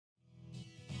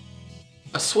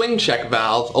A swing check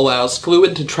valve allows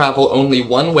fluid to travel only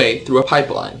one way through a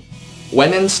pipeline.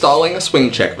 When installing a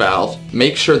swing check valve,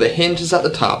 make sure the hinge is at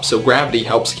the top so gravity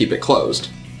helps keep it closed.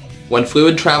 When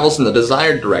fluid travels in the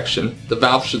desired direction, the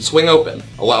valve should swing open,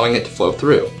 allowing it to flow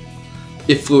through.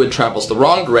 If fluid travels the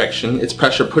wrong direction, its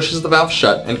pressure pushes the valve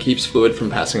shut and keeps fluid from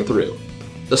passing through.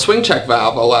 The swing check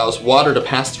valve allows water to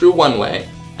pass through one way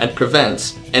and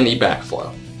prevents any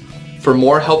backflow. For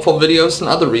more helpful videos and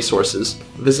other resources,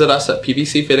 visit us at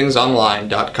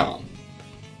pvcfittingsonline.com.